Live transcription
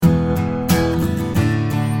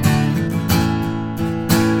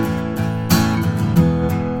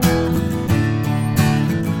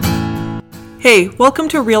Hey, welcome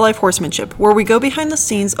to Real Life Horsemanship, where we go behind the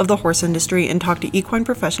scenes of the horse industry and talk to equine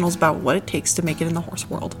professionals about what it takes to make it in the horse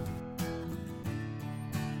world.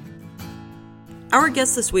 Our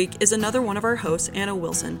guest this week is another one of our hosts, Anna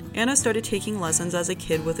Wilson. Anna started taking lessons as a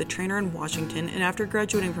kid with a trainer in Washington, and after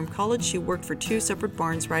graduating from college, she worked for 2 separate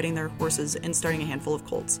barns riding their horses and starting a handful of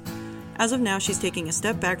colts. As of now, she's taking a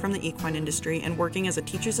step back from the equine industry and working as a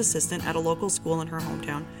teacher's assistant at a local school in her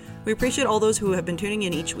hometown. We appreciate all those who have been tuning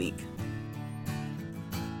in each week.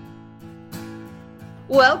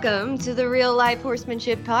 Welcome to the Real Life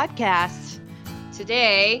Horsemanship Podcast.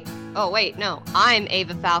 Today, I'm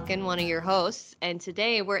Ava Falcon, one of your hosts, and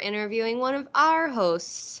today we're interviewing one of our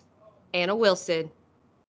hosts, Anna Wilson.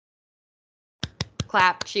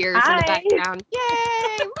 Clap, cheers in the background. Yay!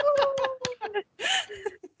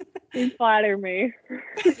 You flatter me.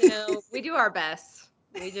 We do our best.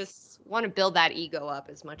 We just want to build that ego up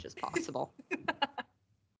as much as possible.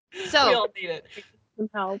 So, we all need it. Some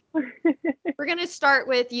help. We're going to start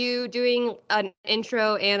with you doing an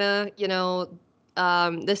intro, Anna.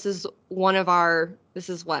 This is our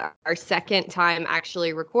second time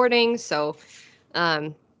actually recording. So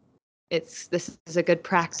this is a good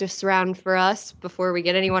practice round for us before we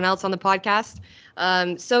get anyone else on the podcast.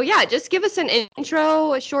 Just give us an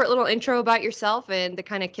intro, a short little intro about yourself and to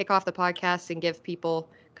kind of kick off the podcast and give people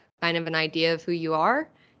kind of an idea of who you are.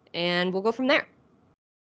 And we'll go from there.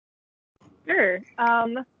 Sure.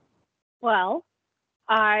 Well,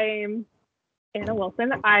 I'm Anna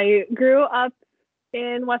Wilson. I grew up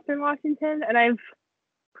in Western Washington, and I've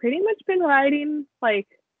pretty much been riding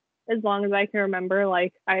as long as I can remember.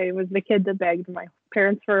 I was the kid that begged my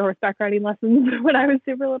parents for horseback riding lessons when I was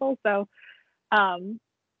super little. So, and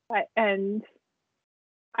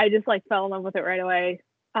I just fell in love with it right away.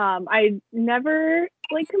 I never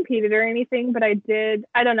competed or anything, but I did.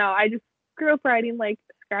 I don't know. I just grew up riding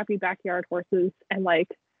scrappy backyard horses and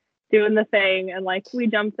doing the thing, and we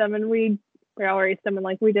jumped them and we rail raced them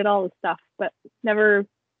and we did all the stuff, but never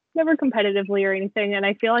competitively or anything. And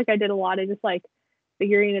I feel I did a lot of just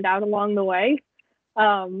figuring it out along the way.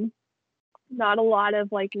 Not a lot of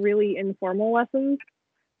really informal lessons.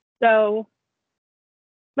 So,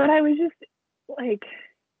 but I was just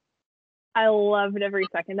I loved every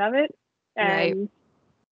second of it. And right.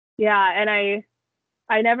 Yeah, and I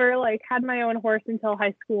never had my own horse until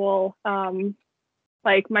high school.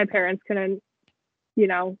 My parents couldn't,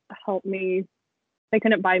 help me. They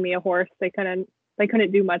couldn't buy me a horse. They couldn't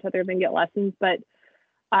do much other than get lessons. But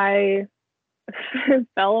I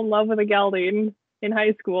fell in love with a gelding in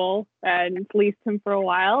high school and leased him for a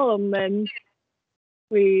while. And then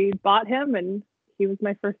we bought him, and he was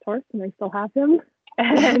my first horse, and I still have him.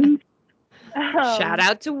 And shout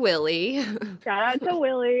out to Willie. Shout out to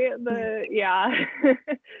Willie.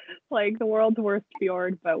 The world's worst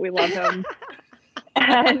fjord, but we love him.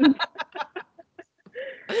 And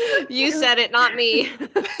you said it, not me.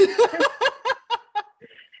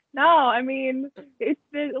 No, I mean, it's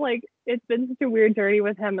been such a weird journey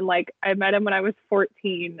with him. And I met him when I was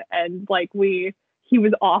 14, and he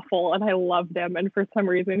was awful, and I loved him, and for some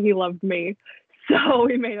reason he loved me, so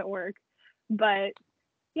we made it work. But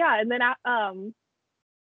yeah, and then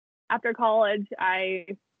after college, I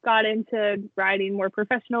got into riding more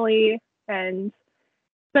professionally and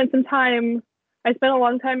spent a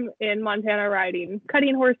long time in Montana riding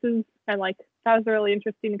cutting horses, and that was a really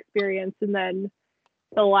interesting experience. And then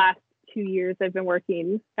the last 2 years I've been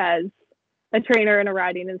working as a trainer and a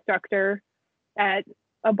riding instructor at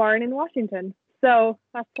a barn in Washington. So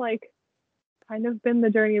that's kind of been the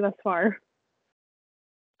journey thus far.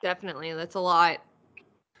 Definitely. That's a lot.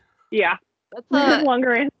 Yeah. That's a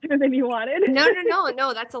longer answer than you wanted.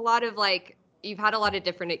 No. That's a lot of you've had a lot of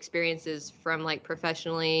different experiences from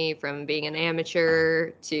professionally, from being an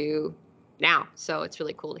amateur to now. So it's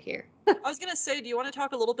really cool to hear. I was going to say, do you want to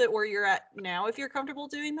talk a little bit where you're at now, if you're comfortable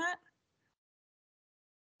doing that?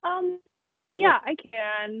 Yeah, I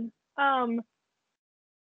can.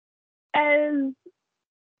 As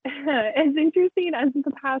interesting as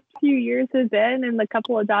the past few years have been, and the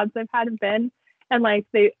couple of jobs I've had have been, and I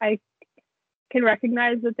can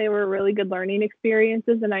recognize that they were really good learning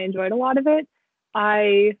experiences, and I enjoyed a lot of it.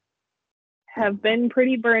 I have been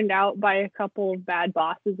pretty burned out by a couple of bad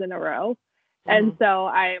bosses in a row. Mm-hmm. And so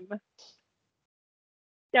I'm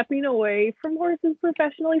stepping away from horses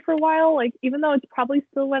professionally for a while. Even though it's probably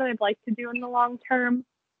still what I'd like to do in the long term,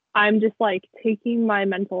 I'm just taking my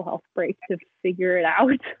mental health break to figure it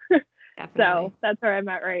out. So that's where I'm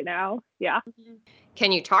at right now. Yeah.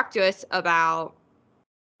 Can you talk to us about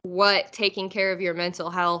what taking care of your mental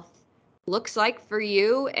health looks like for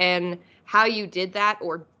you, and how you did that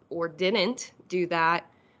or didn't do that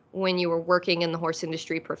when you were working in the horse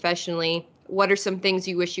industry professionally? What are some things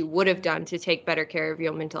you wish you would have done to take better care of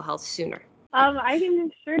your mental health sooner? I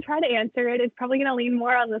can sure try to answer it. It's probably going to lean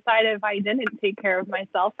more on the side of I didn't take care of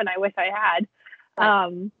myself, and I wish I had.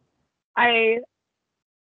 Right.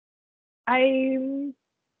 I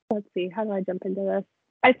let's see, how do I jump into this?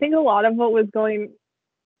 I think a lot of what was going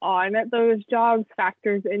on at those jobs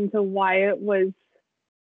factors into why it was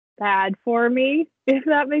bad for me, if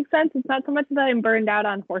that makes sense. It's not so much that I'm burned out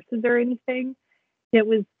on horses or anything. It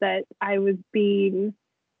was that I was being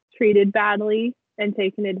treated badly and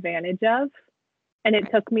taken advantage of. And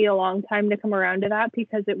it took me a long time to come around to that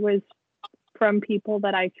because it was from people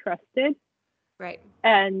that I trusted Right.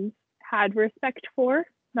 and had respect for,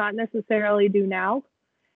 not necessarily do now.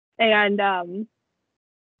 And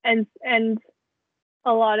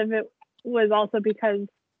a lot of it was also because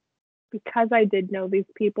I did know these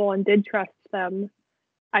people and did trust them,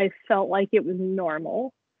 I felt like it was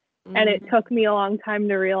normal. Mm-hmm. And it took me a long time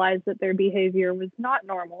to realize that their behavior was not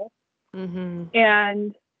normal. Mm-hmm.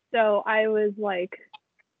 And so I was like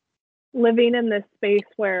living in this space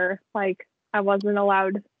where like I wasn't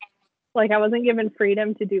allowed, like I wasn't given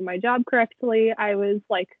freedom to do my job correctly. I was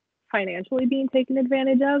like financially being taken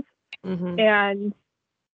advantage of. Mm-hmm. And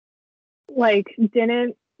like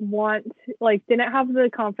didn't have the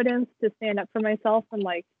confidence to stand up for myself and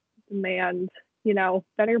like demand,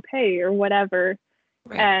 better pay or whatever.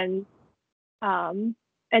 Right.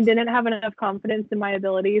 And didn't have enough confidence in my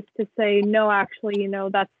abilities to say, no, actually,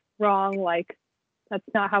 that's wrong. Like, that's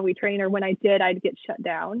not how we train. Or when I did, I'd get shut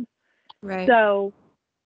down. Right. So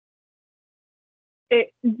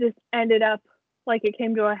it just ended up like it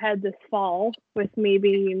came to a head this fall with me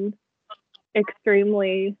being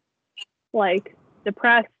extremely like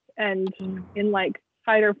depressed and in like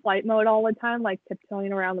fight or flight mode all the time, like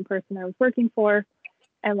tiptoeing around the person I was working for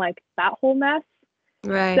and like that whole mess.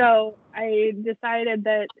 Right. So I decided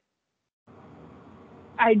that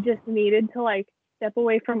I just needed to like step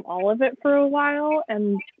away from all of it for a while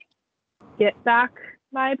and get back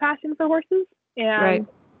my passion for horses and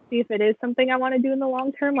see if it is something I want to do in the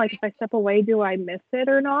long term. Like if I step away, do I miss it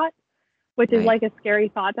or not? Which is like a scary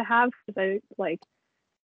thought to have because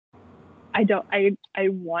I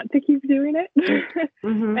want to keep doing it.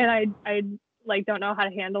 Mm-hmm. And I like don't know how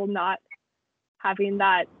to handle not having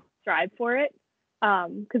that drive for it.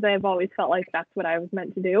 Because I've always felt like that's what I was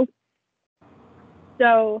meant to do.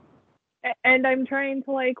 So, and I'm trying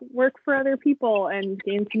to like work for other people and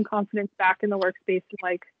gain some confidence back in the workspace. And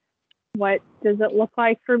like, what does it look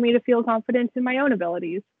like for me to feel confident in my own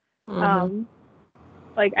abilities? Mm-hmm.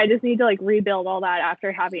 Like I just need to like rebuild all that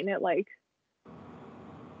after having it like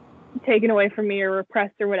taken away from me or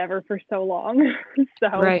repressed or whatever for so long.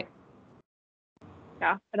 So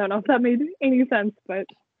yeah, I don't know if that made any sense, but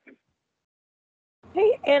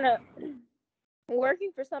hey, Anna,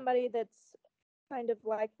 working for somebody that's kind of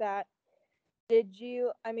like that,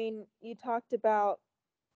 you talked about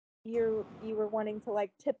you were wanting to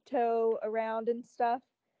like tiptoe around and stuff.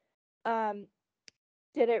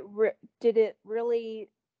 Did it really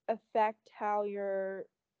affect how your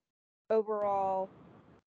overall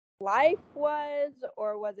life was,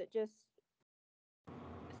 or was it just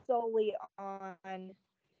solely on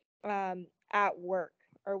at work,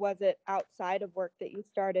 or was it outside of work that you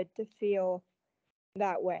started to feel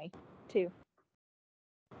that way too?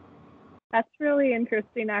 That's really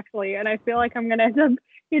interesting, actually. And I feel like I'm going to end up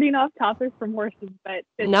getting off topic from horses, but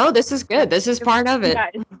no, this is good. This is part of it. Yeah,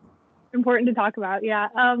 it's important to talk about. Yeah.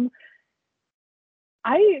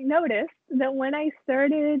 I noticed that when I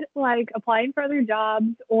started like applying for other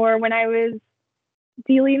jobs or when I was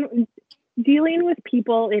dealing with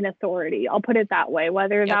people in authority, I'll put it that way,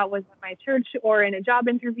 whether that was at my church or in a job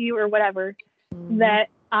interview or whatever, that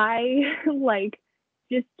I like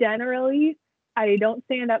just generally, I don't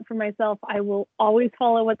stand up for myself. I will always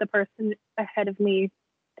follow what the person ahead of me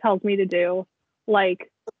tells me to do. Like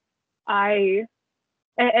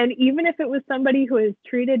and even if it was somebody who has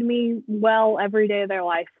treated me well every day of their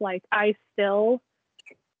life, like I still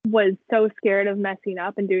was so scared of messing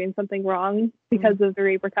up and doing something wrong because of the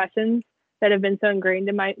repercussions that have been so ingrained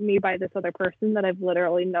in me by this other person that I've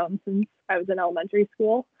literally known since I was in elementary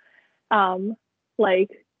school.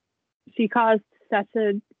 Like she caused such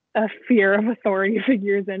a fear of authority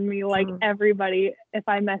figures in me. Like everybody, if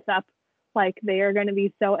I mess up, like they are going to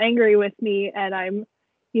be so angry with me and I'm,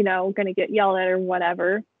 going to get yelled at or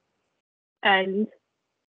whatever. And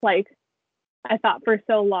like, I thought for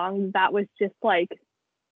so long that was just like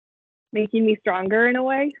making me stronger in a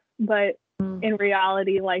way. But in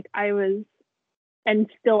reality, like I was and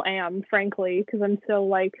still am, frankly, because I'm still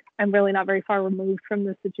like, I'm really not very far removed from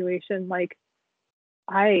the situation. Like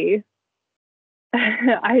I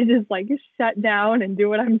I just like shut down and do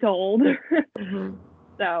what I'm told. Mm-hmm.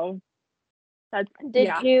 So that's Did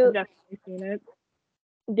yeah, you I've definitely seen it.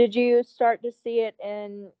 did you start to see it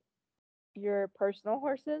in your personal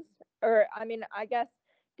horses? Or I mean, I guess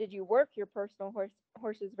did you work your personal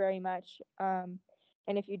horses very much? And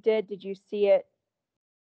if you did you see it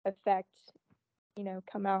affect,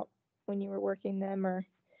 come out when you were working them or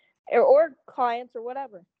clients or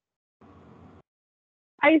whatever?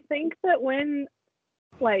 I think that when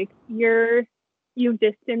like you've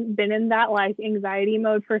just been in that like anxiety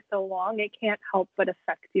mode for so long, it can't help but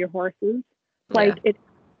affect your horses. Yeah. Like it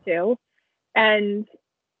too. And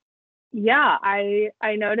yeah, I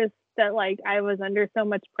noticed that like I was under so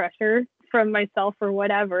much pressure from myself or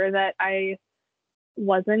whatever that I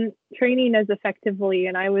wasn't training as effectively,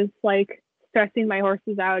 and I was like stressing my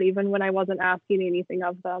horses out even when I wasn't asking anything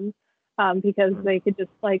of them, because they could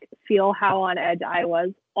just like feel how on edge I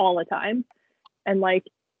was all the time. And like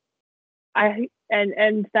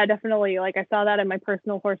and that definitely like I saw that in my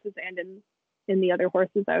personal horses and in the other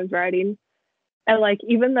horses I was riding. And like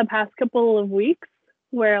even the past couple of weeks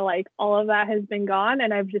where like all of that has been gone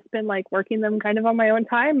and I've just been like working them kind of on my own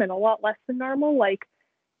time and a lot less than normal, like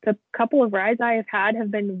the couple of rides I have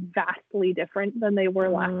been vastly different than they were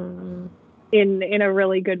last in a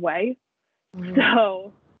really good way.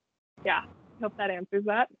 So yeah, I hope that answers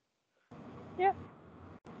that. Yeah.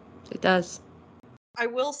 It does. I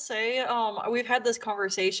will say, we've had this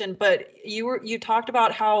conversation, but you talked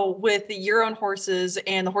about how with your own horses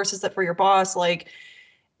and the horses that for your boss, like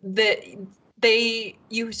that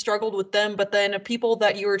you struggled with them, but then people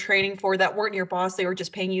that you were training for that weren't your boss, they were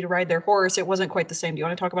just paying you to ride their horse. It wasn't quite the same. Do you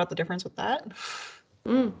want to talk about the difference with that?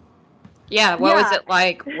 Yeah. What was Yeah. it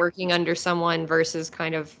like working under someone versus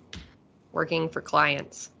kind of working for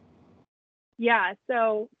clients? Yeah.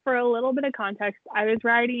 So for a little bit of context, I was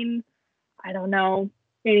riding, I don't know,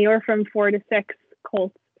 anywhere from 4 to 6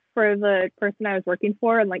 colts for the person I was working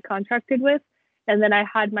for and like contracted with. And then I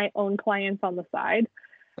had my own clients on the side.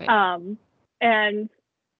 Right. And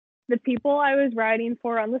the people I was riding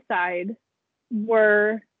for on the side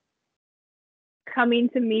were coming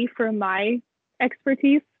to me for my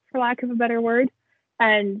expertise, for lack of a better word.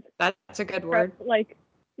 And That's a good word. like,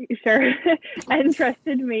 sure, and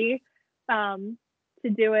trusted me to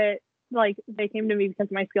do it. Like they came to me because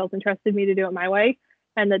of my skills and trusted me to do it my way,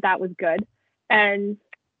 and that was good. And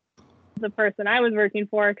the person I was working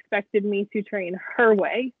for expected me to train her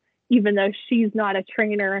way, even though she's not a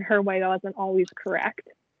trainer and her way wasn't always correct.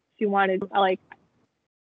 She wanted like,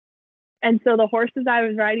 and so the horses I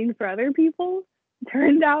was riding for other people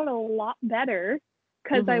turned out a lot better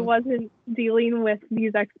because I wasn't dealing with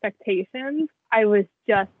these expectations. I was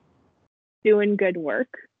just doing good work.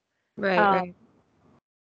 Right.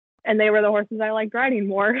 And they were the horses I liked riding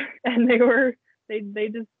more, and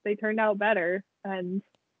they turned out better. And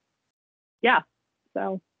yeah,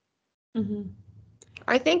 so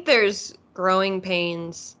I think there's growing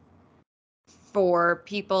pains for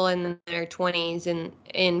people in their 20s and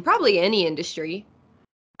in probably any industry.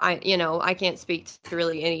 I can't speak to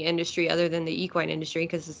really any industry other than the equine industry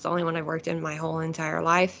because it's the only one I've worked in my whole entire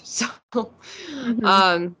life. So,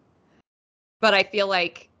 but I feel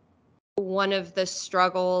like one of the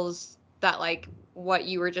struggles that like what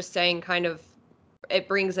you were just saying kind of it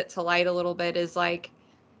brings it to light a little bit is like,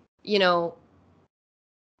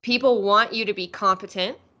 people want you to be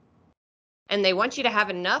competent and they want you to have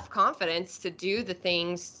enough confidence to do the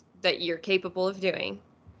things that you're capable of doing.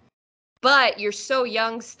 But you're so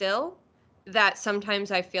young still that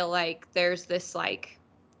sometimes I feel like there's this like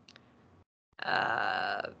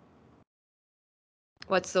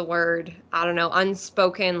what's the word? I don't know,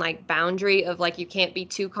 unspoken like boundary of like you can't be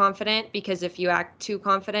too confident because if you act too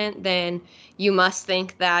confident, then you must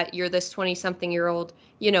think that you're this 20-something-year-old,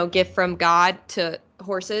 gift from God to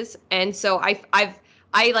horses. And so I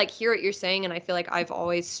like hear what you're saying and I feel like I've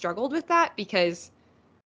always struggled with that because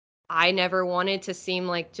I never wanted to seem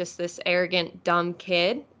like just this arrogant, dumb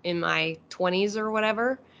kid in my 20s or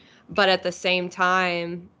whatever. But at the same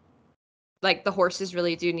time, like the horses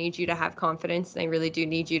really do need you to have confidence. They really do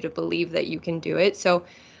need you to believe that you can do it. So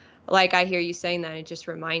like I hear you saying that, it just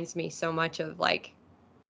reminds me so much of like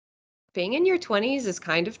being in your 20s is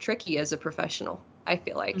kind of tricky as a professional. I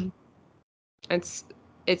feel like it's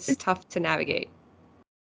tough to navigate.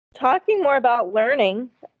 Talking more about learning,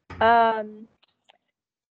 what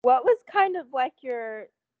was kind of like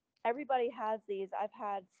everybody has these, I've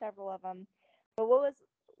had several of them, but what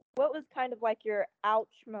was kind of like your ouch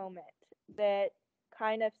moment that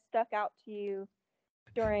kind of stuck out to you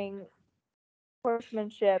during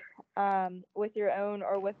horsemanship with your own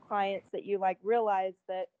or with clients that you like realize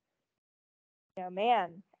that, man,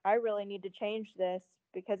 I really need to change this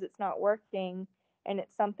because it's not working and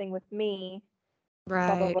it's something with me,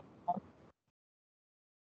 blah, blah, Right. blah.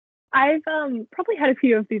 I've probably had a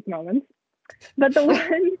few of these moments, but the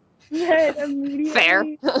one that Fair.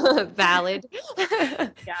 immediately Valid.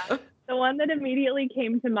 yeah, the one that immediately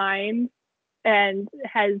came to mind and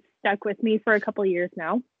has stuck with me for a couple of years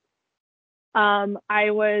now.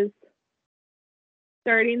 I was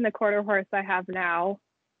starting the quarter horse I have now,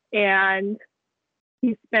 and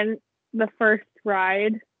he spent the first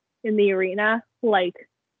ride in the arena like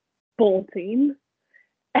bolting,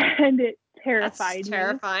 and it terrified That's me.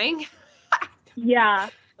 terrifying. Yeah,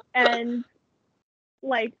 and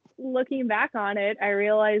like looking back on it, I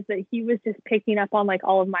realized that he was just picking up on like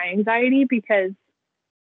all of my anxiety because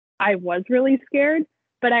I was really scared.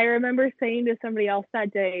 But I remember saying to somebody else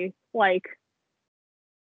that day, like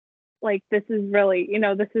this is really,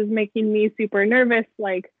 this is making me super nervous.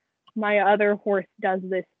 Like my other horse does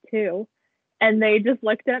this too. And they just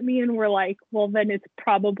looked at me and were like, well, then it's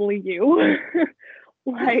probably you.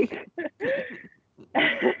 Like,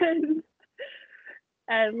 and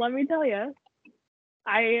let me tell you,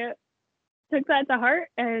 I took that to heart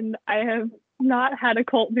and I have not had a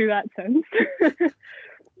colt do that since.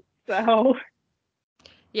 So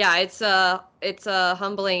Yeah, it's a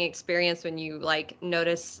humbling experience when you like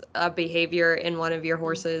notice a behavior in one of your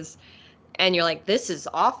horses and you're like, this is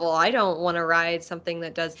awful. I don't want to ride something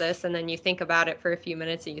that does this. And then you think about it for a few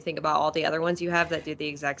minutes and you think about all the other ones you have that do the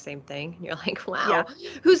exact same thing. And you're like, wow,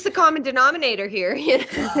 who's the common denominator here? Yeah.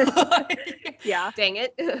 Dang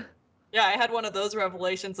it. Yeah, I had one of those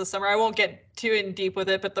revelations this summer. I won't get too in deep with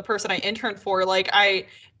it, but the person I interned for, like, I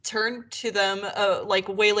turned to them like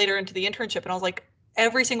way later into the internship, and I was like,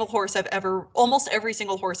 almost every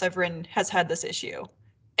single horse I've ridden has had this issue.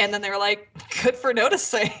 And then they were like, good for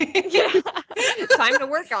noticing. Yeah. Time to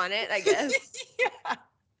work on it, I guess. Yeah.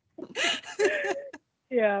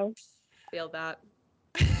 Yeah. Feel that.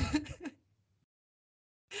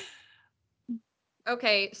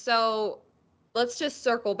 Okay, so let's just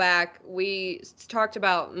circle back. We talked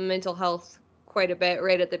about mental health quite a bit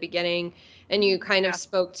right at the beginning, and you kind of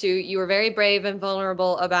spoke to, you were very brave and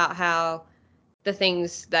vulnerable about how the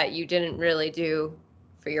things that you didn't really do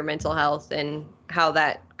for your mental health and how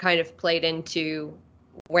that kind of played into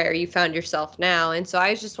where you found yourself now. And so I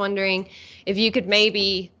was just wondering if you could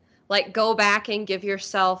maybe like go back and give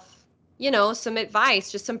yourself, some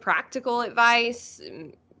advice, just some practical advice,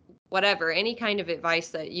 whatever, any kind of advice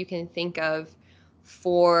that you can think of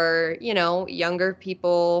for, younger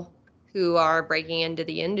people who are breaking into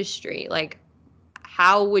the industry. Like,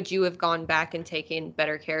 how would you have gone back and taken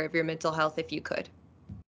better care of your mental health if you could?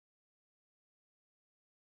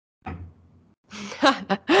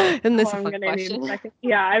 Isn't this a I'm fun gonna need a question? second.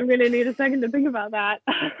 Yeah, I'm gonna need a second to think about that.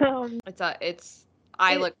 I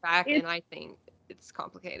It, look back it's and I think it's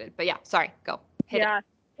complicated, but yeah, sorry, go hit it. yeah,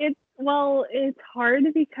 it's hard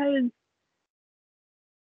because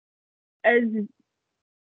as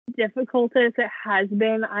difficult as it has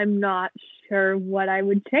been, I'm not sure what I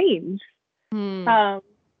would change. Because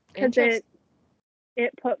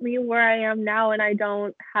it put me where I am now, and I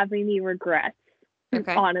don't have any regrets.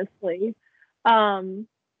 Okay. Honestly,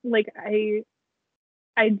 like I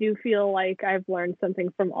do feel like I've learned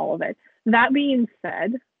something from all of it. That being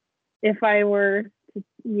said, if I were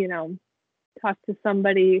to, talk to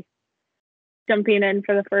somebody jumping in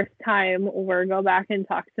for the first time or go back and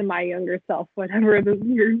talk to my younger self, whatever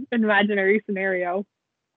your imaginary scenario,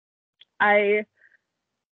 I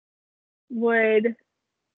would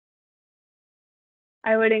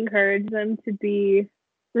encourage them to be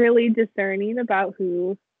really discerning about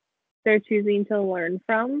who they're choosing to learn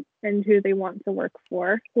from and who they want to work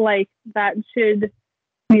for. Like that should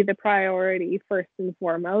be the priority first and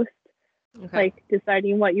foremost. Okay. Like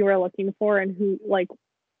deciding what you are looking for and who, like,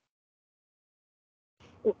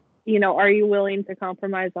 are you willing to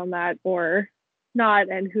compromise on that or not,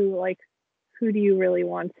 and who do you really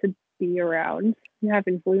want to be around and have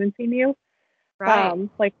influencing you. Right.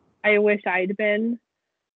 Like I wish I'd been,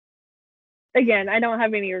 again, I don't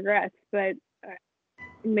have any regrets, but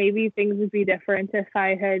maybe things would be different if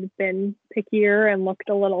I had been pickier and looked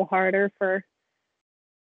a little harder for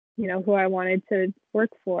who I wanted to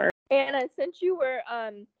work for. Anna, since you were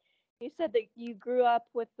you said that you grew up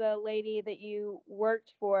with the lady that you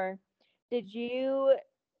worked for, did you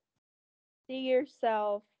see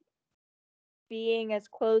yourself being as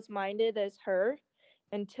closed-minded as her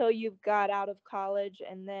until you got out of college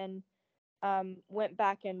and then went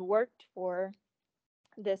back and worked for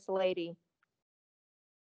this lady?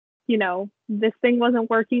 this thing wasn't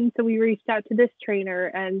working, so we reached out to this trainer,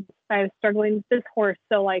 and I was struggling with this horse.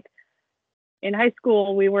 So like in high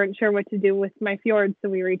school, we weren't sure what to do with my fjord, so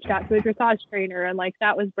we reached out to a dressage trainer, and like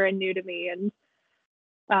that was brand new to me. And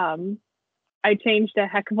I changed a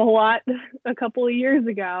heck of a lot a couple of years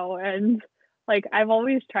ago, and like I've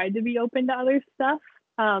always tried to be open to other stuff.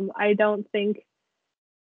 I don't think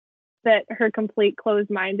that her complete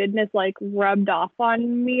closed-mindedness like rubbed off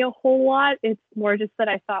on me a whole lot. It's more just that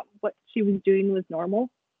I thought what she was doing was normal.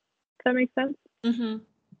 Does that make sense? Mm-hmm.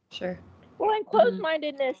 Sure. Well, and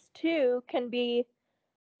closed-mindedness too can be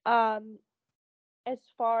as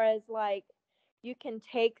far as like you can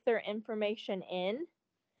take their information in,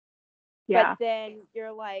 Yeah. but then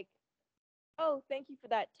you're like, oh, thank you for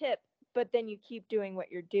that tip, but then you keep doing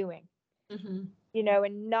what you're doing, and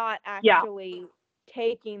not actually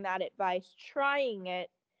taking that advice, trying it,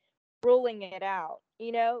 ruling it out,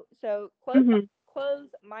 so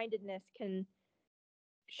closed-mindedness can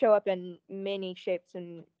show up in many shapes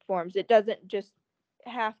and forms. It doesn't just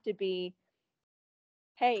have to be,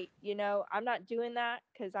 hey, I'm not doing that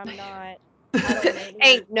because I don't want any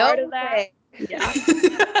Ain't part no of that. way. Yeah.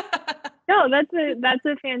 No, that's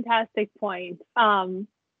a fantastic point.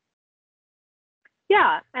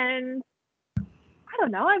 Yeah, and I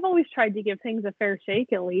don't know. I've always tried to give things a fair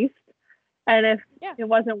shake at least, and if it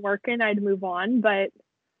wasn't working, I'd move on. But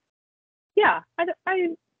yeah, I'm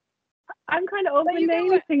kind of open to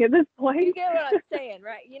anything at this point. You get what I'm saying,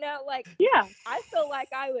 right? Like Yeah. I feel like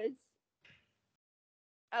I was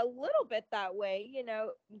a little bit that way,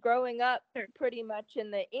 growing up pretty much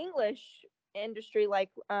in the English industry, like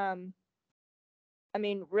I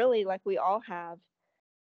mean, really, like we all have.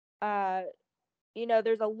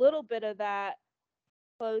 There's a little bit of that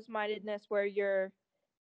closed-mindedness where you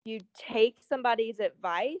take somebody's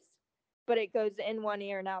advice, but it goes in one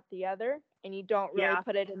ear and out the other, and you don't really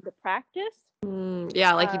put it into practice.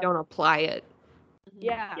 Yeah, like you don't apply it.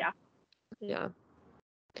 Yeah. Yeah.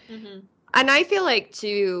 And I feel like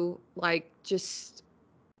too, like just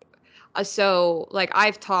so like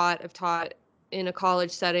I've taught in a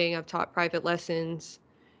college setting, I've taught private lessons,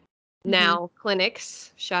 now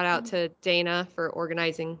clinics. Shout out to Dana for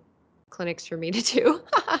organizing clinics for me to do.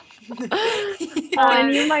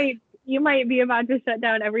 And you might be about to shut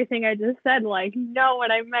down everything I just said. Like, no,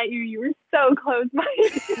 when I met you were so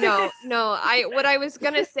close-minded. No, what I was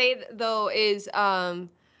gonna say though is I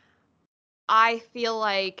feel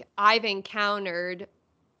like I've encountered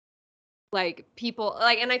like people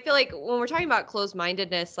like, and I feel like when we're talking about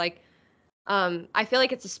closed-mindedness, like I feel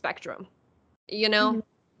like it's a spectrum,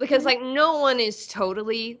 because like no one is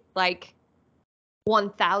totally like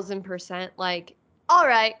 1000% like, all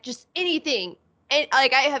right, just anything. And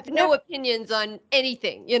like I have no opinions on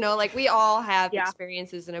anything, like we all have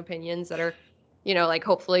experiences and opinions that are, like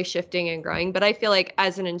hopefully shifting and growing. But I feel like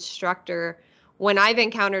as an instructor, when I've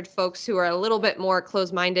encountered folks who are a little bit more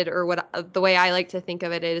closed-minded, or what the way I like to think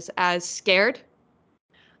of it is as scared,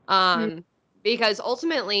 because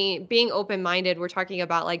ultimately being open-minded, we're talking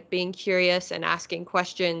about like being curious and asking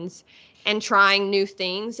questions and trying new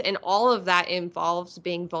things, and all of that involves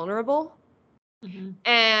being vulnerable.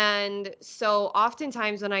 And so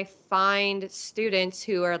oftentimes when I find students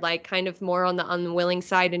who are like kind of more on the unwilling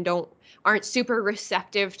side and aren't super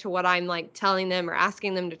receptive to what I'm like telling them or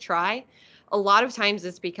asking them to try, a lot of times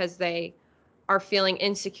it's because they are feeling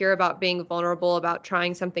insecure about being vulnerable, about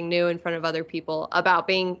trying something new in front of other people, about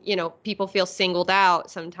being, people feel singled out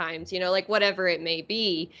sometimes, like whatever it may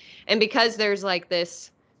be. And because there's like this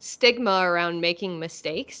stigma around making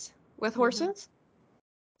mistakes with horses,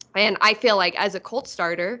 and I feel like as a colt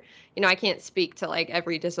starter, I can't speak to like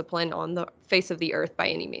every discipline on the face of the earth by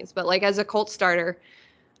any means, but like as a colt starter,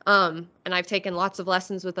 and I've taken lots of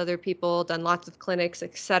lessons with other people, done lots of clinics,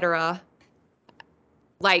 etc.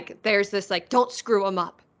 Like there's this like, don't screw them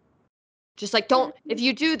up. Just like, don't, if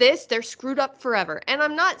you do this, they're screwed up forever. And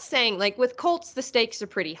I'm not saying like with colts, the stakes are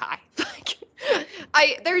pretty high.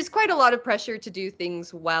 There's quite a lot of pressure to do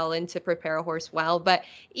things well and to prepare a horse well. But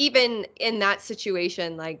even in that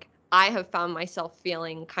situation, like I have found myself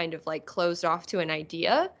feeling kind of like closed off to an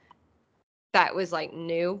idea that was like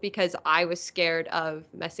new because I was scared of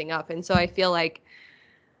messing up. And so I feel like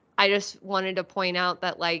I just wanted to point out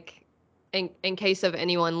that like, in case of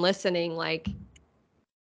anyone listening, like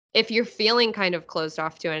if you're feeling kind of closed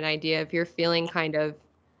off to an idea, if you're feeling kind of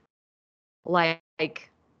like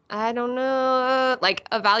I don't know, like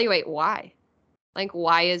evaluate why. Like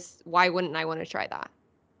why wouldn't I want to try that?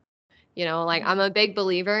 Like I'm a big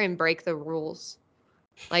believer in break the rules.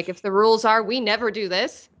 Like if the rules are we never do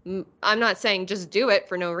this, I'm not saying just do it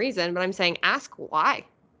for no reason, but I'm saying ask why.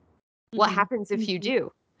 What happens if you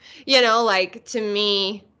do? You know, like to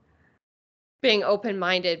me, being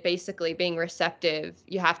open-minded, basically being receptive,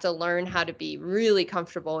 you have to learn how to be really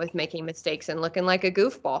comfortable with making mistakes and looking like a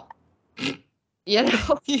goofball. You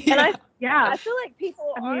know? And I feel like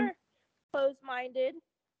people I mean, are closed-minded.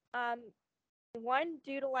 One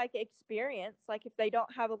due to like experience. Like if they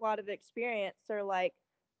don't have a lot of experience, they're like,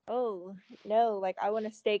 oh no, like I want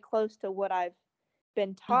to stay close to what I've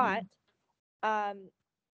been taught. And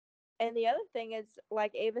the other thing is,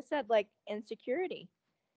 like Ava said, like insecurity.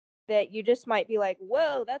 That you just might be like,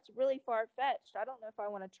 whoa, that's really far fetched. I don't know if I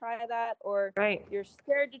want to try that. Or Right. you're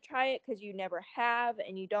scared to try it because you never have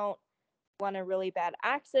and you don't want a really bad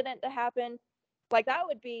accident to happen. Like that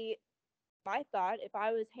would be my thought if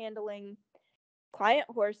I was handling client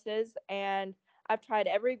horses and I've tried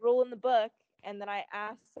every rule in the book and then I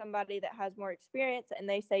ask somebody that has more experience and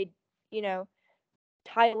they say, you know,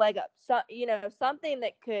 tie a leg up, so, you know, something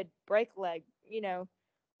that could break a leg, you know,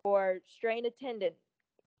 or strain a tendon,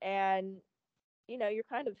 and you know, you're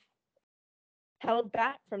kind of held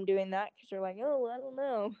back from doing that because you're like, oh, I don't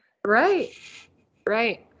know. Right.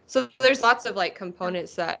 Right. So there's lots of like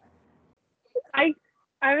components that I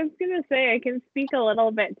was gonna say I can speak a little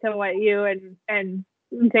bit to what you and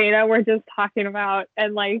Dana were just talking about,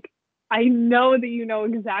 and like I know that you know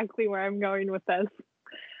exactly where I'm going with this,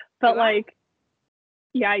 but like,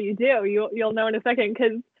 yeah, you do. You'll know in a second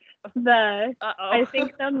because I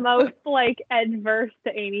think the most like adverse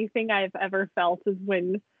to anything I've ever felt is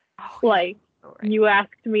when like you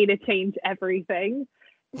asked me to change everything.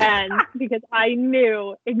 And because I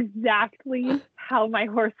knew exactly how my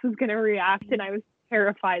horse was going to react and I was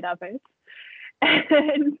terrified of it.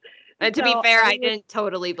 And to be fair, I didn't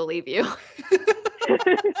totally believe you.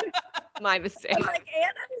 My mistake. Like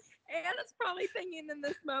Anna's probably thinking in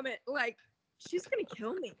this moment, like, she's gonna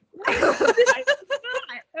kill me.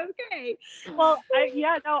 Okay. Well,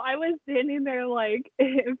 I was standing there like,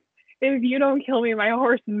 if you don't kill me, my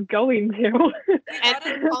horse is going to.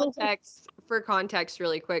 And for context,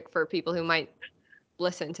 really quick, for people who might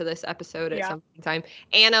listen to this episode at some time,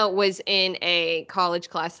 Anna was in a college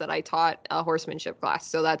class that I taught, a horsemanship class.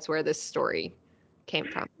 So that's where this story came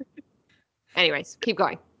from. Anyways, keep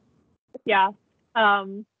going. Yeah.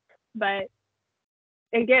 But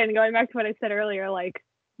again, going back to what I said earlier, like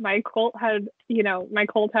my colt had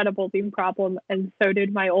a bolting problem, and so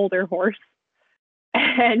did my older horse.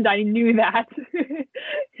 And I knew that.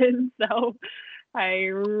 And so I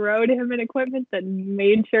rode him in equipment that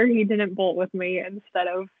made sure he didn't bolt with me instead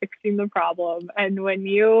of fixing the problem. And when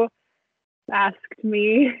you asked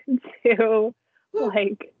me to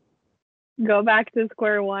like go back to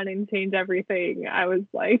square one and change everything, I was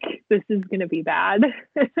like, this is going to be bad.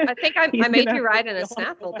 I think I made you ride in a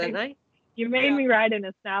snaffle, didn't I? You made me ride in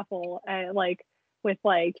a snaffle, and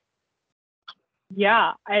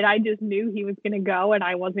yeah, and I just knew he was going to go and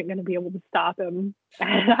I wasn't going to be able to stop him.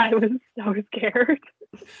 And I was so scared.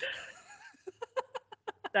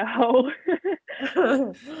 So.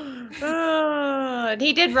 And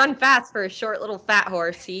he did run fast for a short little fat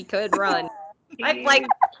horse. He could run. I'm like,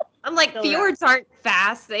 fjords aren't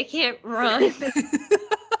fast. They can't run.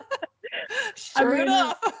 Sure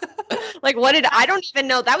enough. Like, I don't even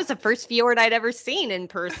know. That was the first fjord I'd ever seen in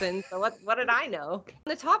person. So what did I know? On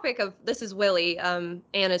the topic of, this is Willie,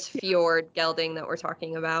 Anna's fjord gelding that we're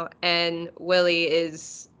talking about. And Willie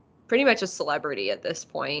is pretty much a celebrity at this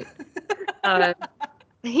point.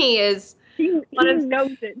 He is. He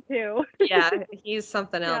knows it too. Yeah, he's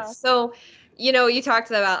something else. Yeah. So, you know, you talked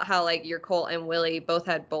about how like your colt and Willie both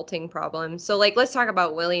had bolting problems. So like, let's talk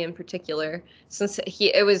about Willie in particular, since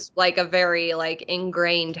it was like a very like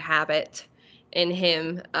ingrained habit in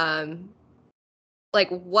him. Like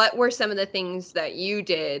what were some of the things that you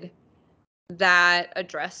did that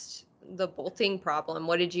addressed the bolting problem?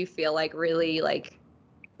 What did you feel like really like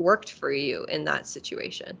worked for you in that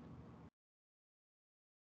situation?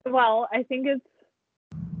 Well, I think it's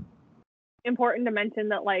important to mention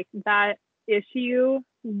that like that issue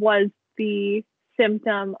was the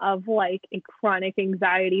symptom of like a chronic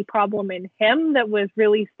anxiety problem in him that was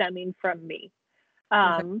really stemming from me.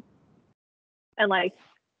 And like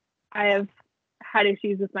I have had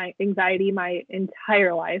issues with my anxiety my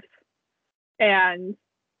entire life. And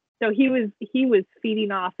so he was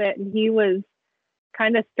feeding off it, and he was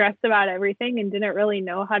kind of stressed about everything and didn't really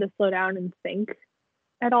know how to slow down and think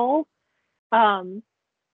at all.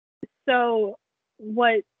 So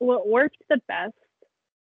what worked the best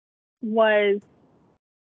was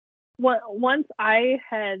once I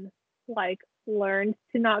had like learned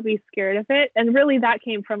to not be scared of it, and really that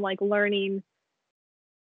came from like learning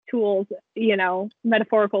tools, you know,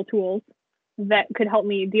 metaphorical tools that could help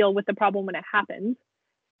me deal with the problem when it happened.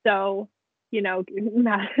 So,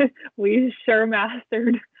 we sure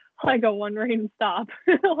mastered like a one rein stop,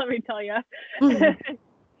 let me tell you.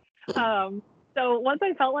 So once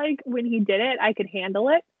I felt like when he did it, I could handle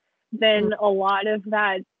it, then a lot of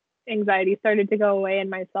that anxiety started to go away in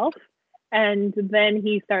myself. And then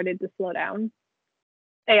he started to slow down.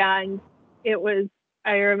 And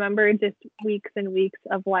I remember just weeks and weeks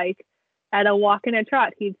of like at a walk and a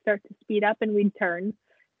trot, he'd start to speed up and we'd turn.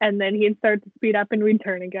 And then he'd start to speed up and we'd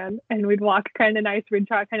turn again. And we'd walk kind of nice, we'd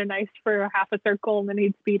trot kind of nice for half a circle, and then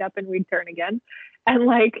he'd speed up and we'd turn again. And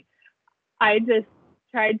like, I just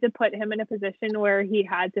tried to put him in a position where he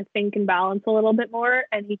had to think and balance a little bit more,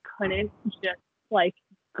 and he couldn't just like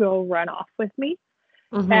go run off with me.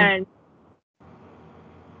 And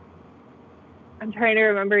I'm trying to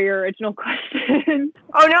remember your original question.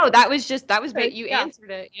 Oh no, you answered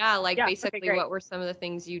it. Yeah, like basically okay, what were some of the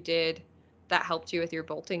things you did that helped you with your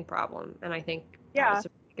bolting problem? And I think that was a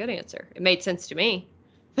pretty good answer. It made sense to me.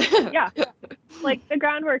 Yeah. Like the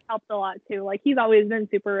groundwork helped a lot too. Like he's always been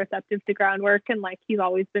super receptive to groundwork, and like he's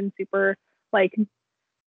always been super like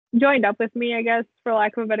joined up with me, I guess, for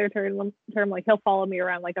lack of a better term. Like he'll follow me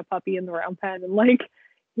around like a puppy in the round pen, and like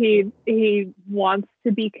he wants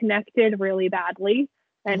to be connected really badly,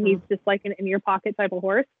 and he's just like an in your pocket type of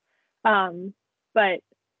horse. But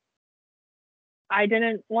I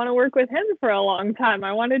didn't want to work with him for a long time.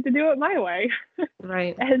 I wanted to do it my way.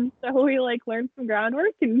 Right. And so we like learned some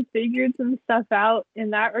groundwork and figured some stuff out in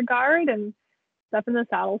that regard, and stuff in the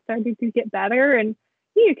saddle started to get better. And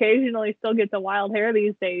he occasionally still gets a wild hair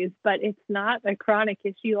these days, but it's not a chronic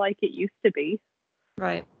issue like it used to be.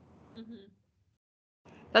 Right.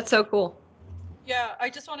 That's so cool. Yeah, I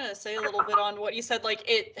just want to say a little bit on what you said. Like,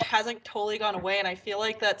 it hasn't totally gone away, and I feel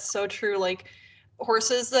like that's so true. Like,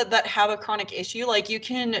 horses that have a chronic issue, like, you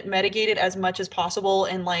can mitigate it as much as possible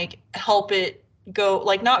and like help it go,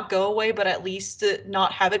 like, not go away, but at least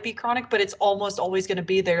not have it be chronic. But it's almost always going to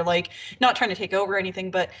be there. Like, not trying to take over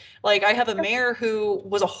anything, but like, I have a mare who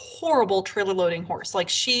was a horrible trailer loading horse. Like,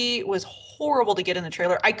 she was horrible to get in the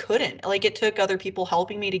trailer. I couldn't. Like, it took other people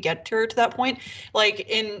helping me to get her to that point. Like,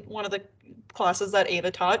 in one of the classes that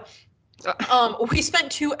Ava taught, we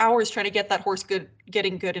spent 2 hours trying to get that horse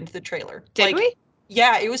getting good into the trailer. Did we?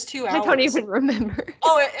 Yeah, it was 2 hours. I don't even remember.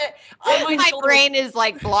 Oh, my brain is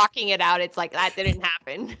like blocking it out. It's like, that didn't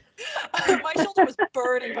happen. My shoulder was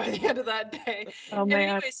burning by the end of that day. Oh, and man.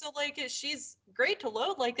 anyway, so like, she's great to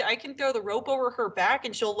load. Like, I can throw the rope over her back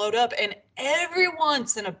and she'll load up. And every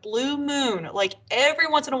once in a blue moon, like every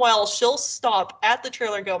once in a while, she'll stop at the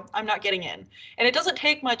trailer and go, I'm not getting in. And it doesn't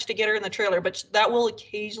take much to get her in the trailer, but that will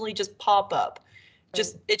occasionally just pop up.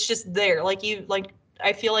 It's just there. Like,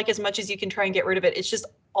 I feel like as much as you can try and get rid of it, it's just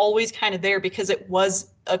always kind of there because it was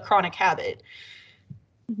a chronic habit.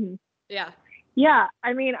 Yeah. Yeah,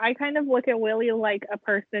 I mean, I kind of look at Willie like a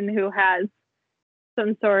person who has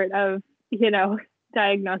some sort of,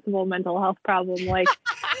 diagnosable mental health problem. Like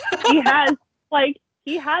he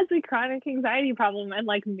has a chronic anxiety problem, and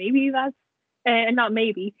like maybe not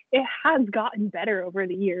maybe, it has gotten better over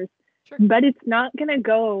the years. Sure. But it's not going to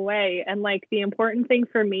go away. And like the important thing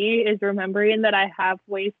for me is remembering that I have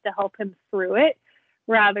ways to help him through it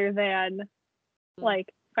rather than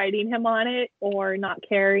like fighting him on it or not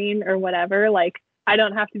caring or whatever. Like, I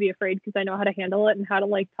don't have to be afraid because I know how to handle it and how to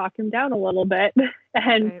like talk him down a little bit.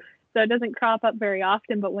 And so it doesn't crop up very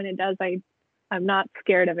often, but when it does, I'm not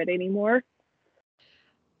scared of it anymore.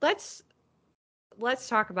 Let's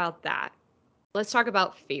talk about that. Let's talk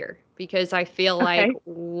about fear, because I feel like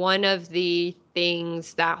one of the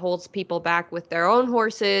things that holds people back with their own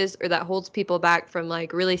horses, or that holds people back from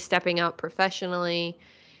like really stepping out professionally,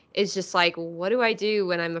 is just like, what do I do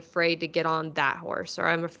when I'm afraid to get on that horse, or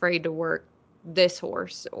I'm afraid to work this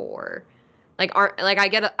horse, or like I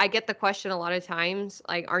get the question a lot of times,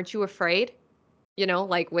 like, aren't you afraid?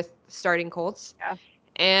 Like with starting colts. Yeah.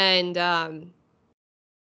 And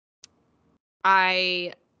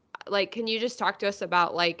can you just talk to us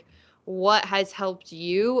about like what has helped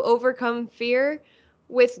you overcome fear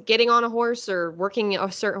with getting on a horse or working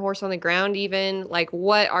a certain horse on the ground even? Like,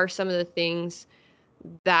 what are some of the things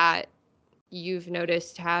that you've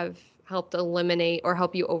noticed have helped eliminate or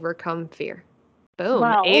help you overcome fear? Boom.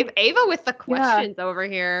 Well, Ava with the questions over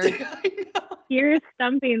here. You're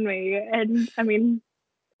stumping me. And I mean,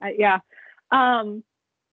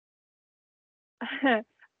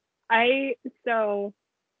 so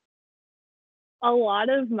a lot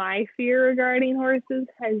of my fear regarding horses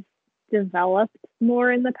has developed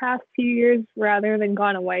more in the past few years rather than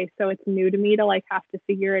gone away. So it's new to me to like have to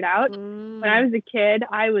figure it out. When I was a kid,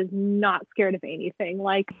 I was not scared of anything.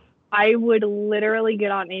 Like I would literally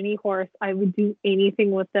get on any horse. I would do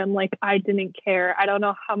anything with them. Like, I didn't care. I don't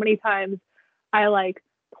know how many times I like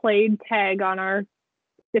played tag on our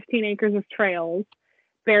 15 acres of trails,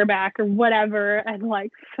 bareback or whatever, and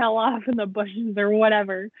like fell off in the bushes or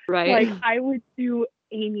whatever. Right. Like, I would do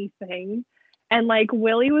anything. And like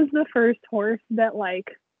Willie was the first horse that like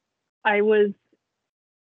I was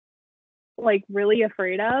like really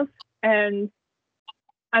afraid of. And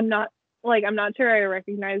I'm not sure I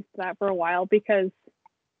recognized that for a while, because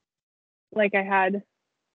like I had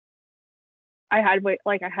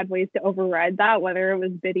ways to override that, whether it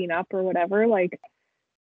was bidding up or whatever. Like,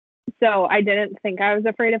 so I didn't think I was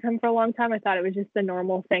afraid of him for a long time. I thought it was just the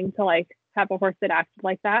normal thing to like have a horse that acted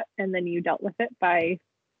like that, and then you dealt with it by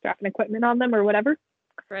strapping equipment on them or whatever.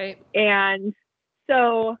 Right. And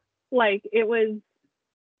so like it was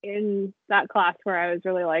in that class where I was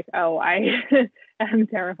really like, oh, I am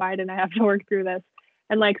terrified and I have to work through this.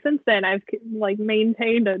 And like since then, I've like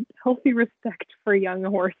maintained a healthy respect for young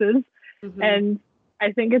horses. Mm-hmm. And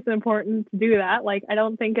I think it's important to do that. Like, I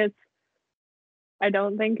don't think it's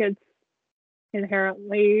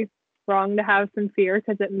inherently wrong to have some fear,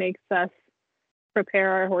 because it makes us prepare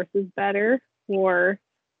our horses better, or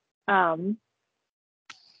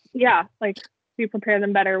like we prepare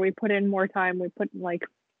them better, we put in more time, we put like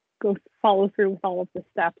go follow through with all of the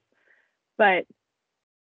steps. But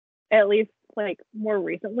at least like more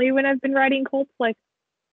recently when I've been riding colts, like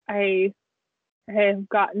I have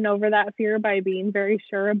gotten over that fear by being very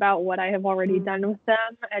sure about what I have already done with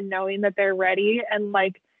them, and knowing that they're ready. And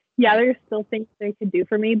like, yeah, there's still things they could do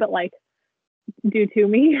for me, but like do to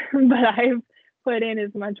me. But I've put in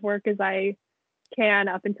as much work as I can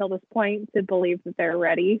up until this point to believe that they're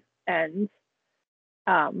ready. And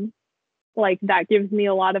like that gives me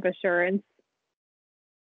a lot of assurance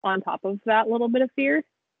on top of that little bit of fear.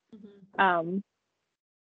 Mm-hmm.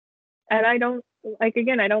 And I don't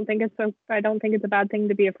think it's a bad thing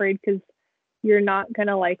to be afraid, because you're not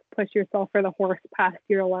gonna like push yourself or the horse past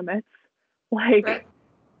your limits. Like, right.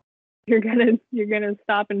 you're gonna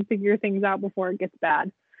stop and figure things out before it gets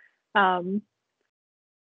bad. But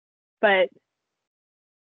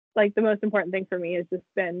like the most important thing for me has just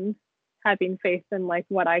been having faith in like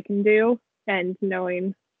what I can do, and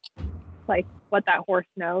knowing like what that horse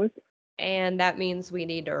knows. And that means we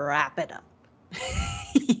need to wrap it up.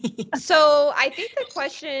 So I think the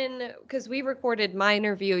question, because we recorded my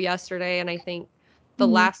interview yesterday, and I think the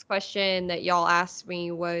last question that y'all asked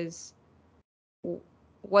me was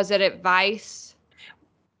it advice?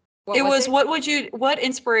 What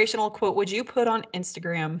inspirational quote would you put on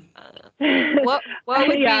Instagram? What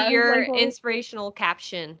would be your inspirational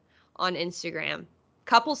caption on Instagram?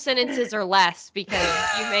 Couple sentences or less, because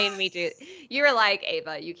you made me do. You were like,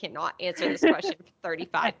 Ava, you cannot answer this question for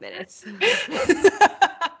 35 minutes.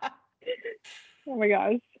 Oh my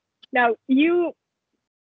gosh. Now you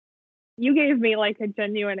gave me like a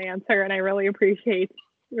genuine answer, and I really appreciated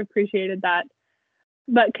that.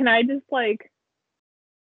 But can I just like,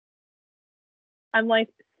 I'm like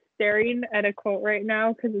staring at a quote right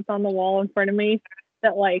now because it's on the wall in front of me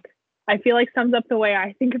that like I feel like sums up the way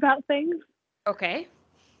I think about things. Okay.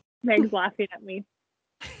 Meg's laughing at me.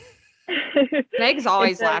 Meg's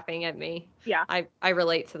always laughing at me. Yeah. I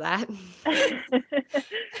relate to that.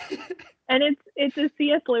 And it's a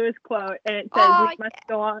C.S. Lewis quote, and it says we must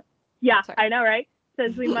go on. Yeah, I know, right? It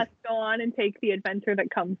says we must go on and take the adventure that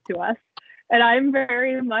comes to us. And I'm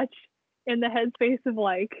very much in the headspace of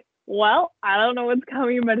like, well, I don't know what's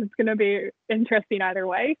coming, but it's gonna be interesting either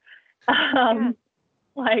way.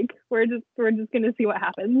 Like we're just gonna see what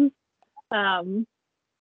happens.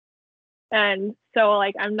 And so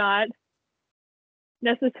like I'm not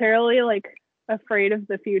necessarily like afraid of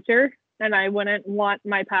the future, and I wouldn't want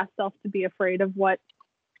my past self to be afraid of what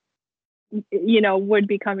would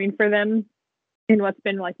be coming for them in what's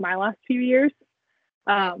been like my last few years.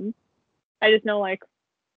 I just know like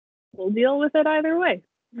we'll deal with it either way.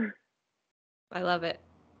 I love it.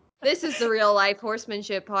 This is the Real Life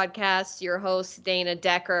Horsemanship Podcast. Your host, Dana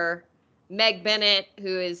Decker, Meg Bennett,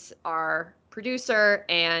 who is our producer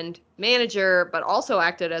and manager, but also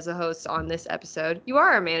acted as a host on this episode. You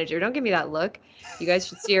are our manager. Don't give me that look. You guys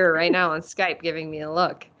should see her right now on Skype giving me a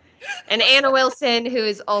look. And Anna Wilson, who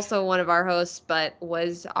is also one of our hosts, but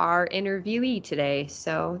was our interviewee today.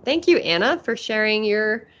 So thank you, Anna, for sharing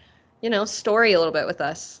your, story a little bit with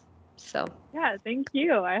us. So yeah, thank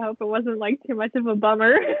you. I hope it wasn't like too much of a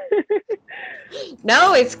bummer.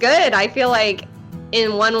 No, it's good. I feel like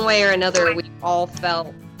in one way or another, we all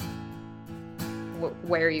felt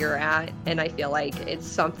where you're at, and I feel like it's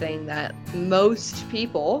something that most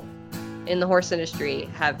people in the horse industry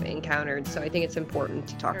have encountered. So I think it's important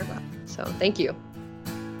to talk about. So thank you.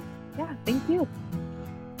 Yeah, thank you.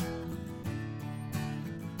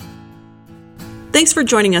 Thanks for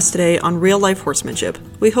joining us today on Real Life Horsemanship.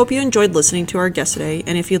 We hope you enjoyed listening to our guest today,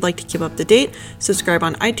 and if you'd like to keep up to date, subscribe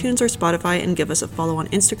on iTunes or Spotify and give us a follow on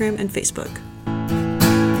Instagram and Facebook.